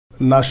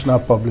National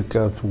Public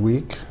Health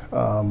Week,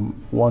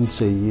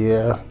 once a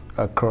year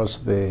across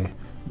the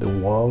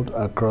world,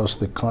 across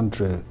the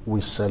country,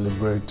 we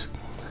celebrate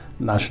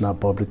National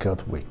Public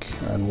Health Week.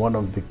 And one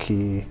of the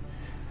key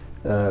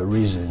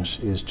reasons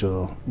is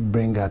to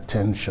bring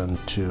attention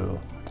to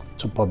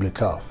public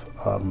health.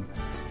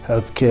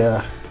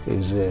 Healthcare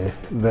is a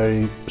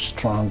very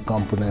strong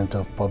component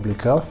of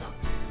public health,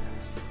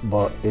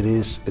 but it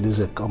is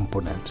a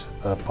component.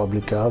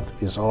 Public health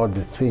is all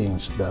the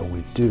things that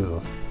we do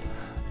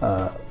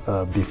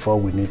before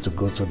we need to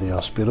go to the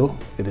hospital.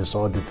 It is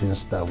all the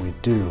things that we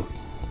do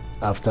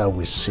after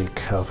we seek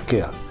health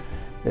care.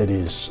 It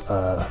is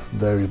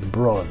very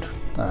broad,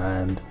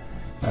 and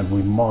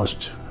we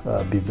must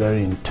be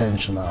very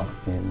intentional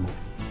in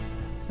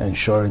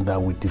ensuring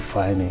that we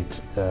define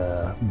it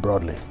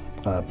broadly.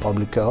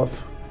 Public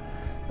health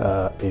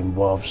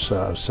involves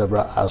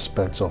several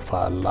aspects of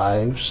our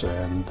lives,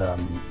 and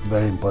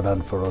very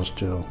important for us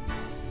to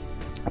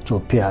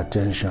pay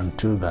attention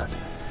to that.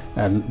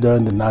 And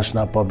during the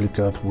National Public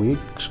Health Week,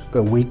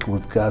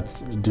 we've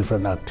got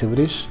different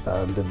activities.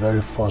 The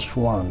very first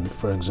one,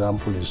 for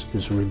example,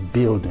 is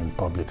rebuilding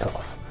public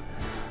health.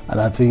 And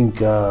I think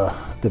the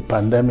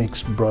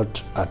pandemics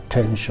brought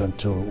attention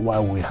to why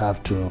we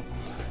have to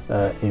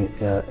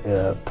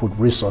put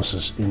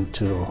resources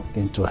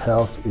into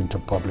health, into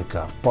public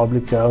health.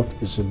 Public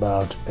health is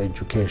about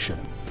education.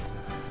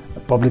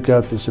 Public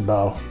health is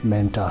about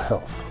mental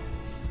health.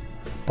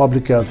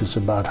 Public health is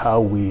about how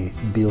we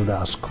build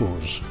our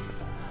schools.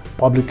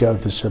 Public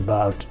health is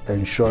about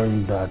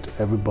ensuring that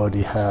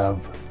everybody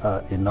have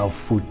enough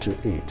food to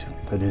eat.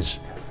 It is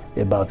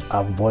about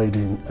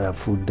avoiding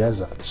food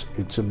deserts.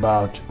 It's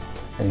about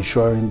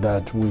ensuring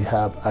that we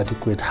have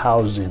adequate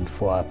housing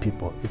for our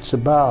people. It's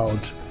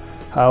about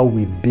how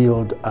we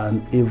build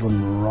and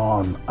even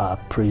run our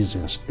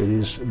prisons. It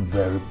is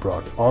very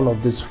broad. All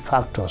of these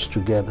factors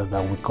together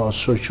that we call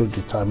social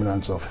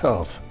determinants of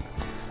health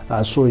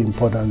are so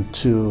important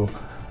to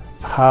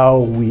how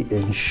we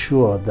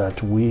ensure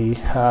that we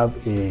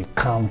have a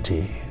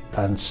county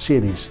and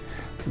cities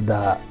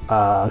that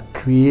are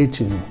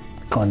creating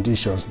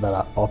conditions that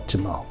are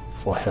optimal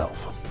for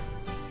health.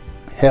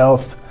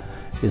 Health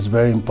is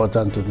very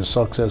important to the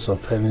success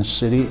of any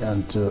city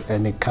and to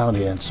any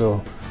county, and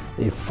so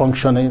a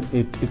functioning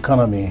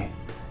economy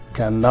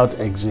cannot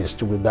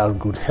exist without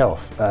good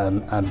health,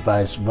 and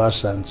vice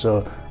versa. And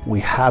so we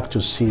have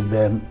to see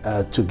them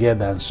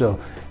together. And so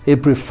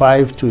April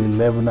 5 to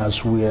 11,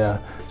 as we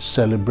are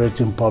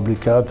celebrating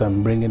public health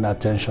and bringing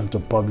attention to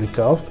public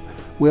health,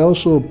 we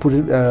also put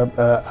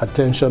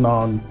attention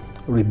on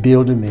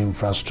rebuilding the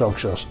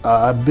infrastructures.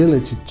 Our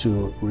ability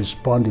to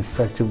respond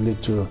effectively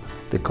to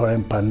the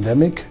current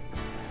pandemic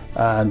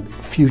and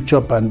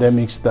future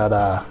pandemics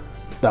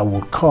that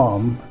will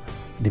come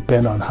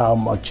depend on how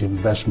much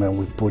investment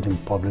we put in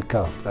public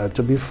health.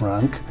 To be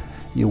frank,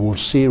 you will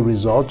see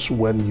results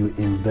when you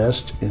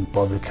invest in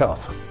public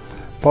health.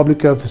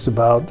 Public health is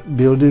about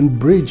building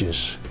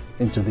bridges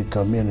into the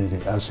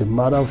community. As a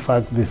matter of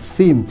fact, the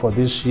theme for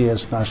this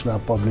year's National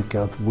Public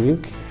Health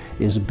Week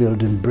is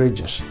building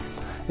bridges.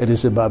 It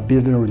is about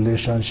building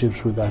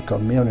relationships with our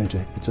community.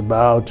 It's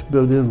about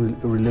building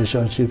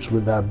relationships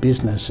with our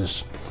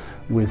businesses,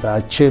 with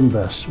our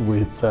chambers,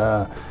 with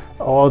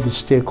all the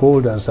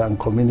stakeholders and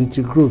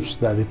community groups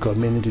that the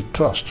community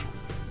trusts.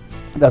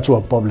 That's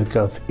what public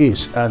health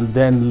is. And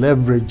then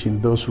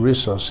leveraging those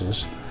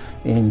resources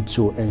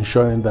into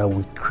ensuring that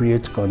we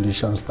create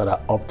conditions that are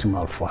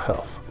optimal for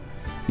health.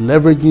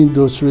 Leveraging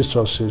those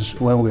resources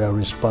when we are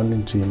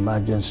responding to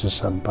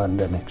emergencies and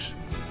pandemics.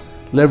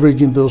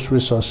 Leveraging those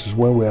resources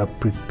when we are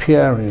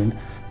preparing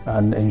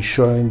and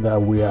ensuring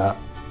that we are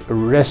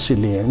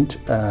resilient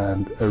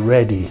and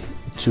ready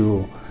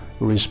to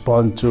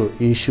respond to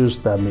issues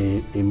that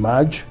may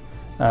emerge,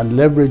 and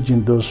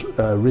leveraging those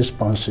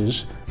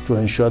responses to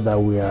ensure that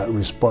we are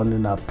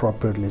responding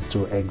appropriately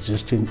to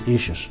existing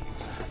issues.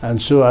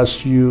 And so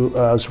as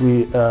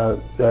we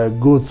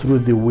go through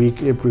the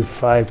week, April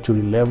 5 to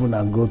 11,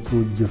 and go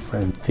through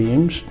different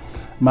themes,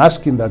 I'm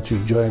asking that you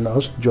join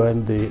us,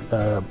 join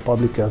the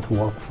public health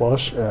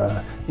workforce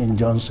in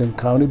Johnson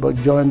County, but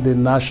join the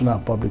national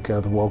public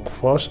health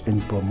workforce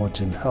in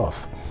promoting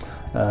health.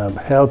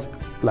 Health,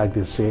 like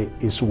they say,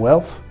 is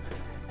wealth.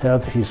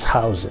 Health is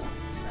housing.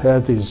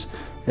 Health is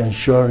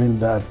ensuring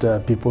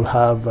that people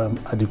have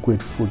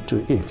adequate food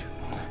to eat.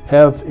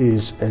 Health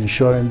is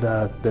ensuring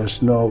that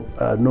there's no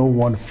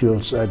one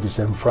feels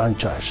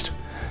disenfranchised.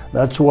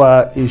 That's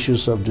why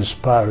issues of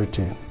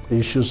disparity,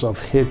 issues of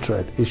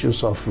hatred,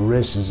 issues of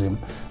racism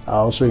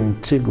are also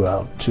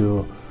integral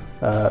to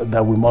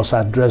that we must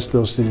address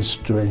those things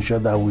to ensure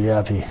that we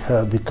have a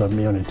healthy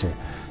community.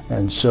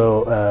 And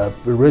so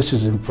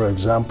racism, for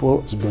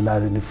example, has been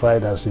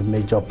identified as a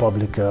major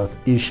public health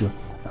issue.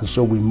 And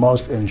so we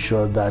must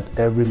ensure that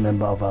every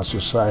member of our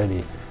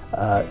society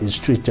is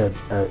treated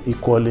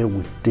equally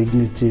with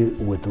dignity,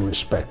 with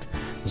respect.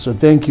 So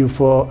thank you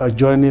for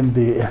joining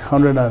the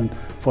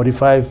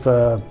 145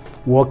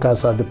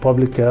 workers at the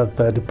Public Health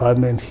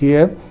Department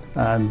here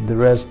and the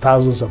rest,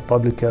 thousands of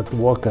public health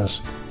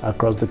workers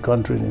across the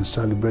country in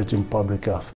celebrating public health.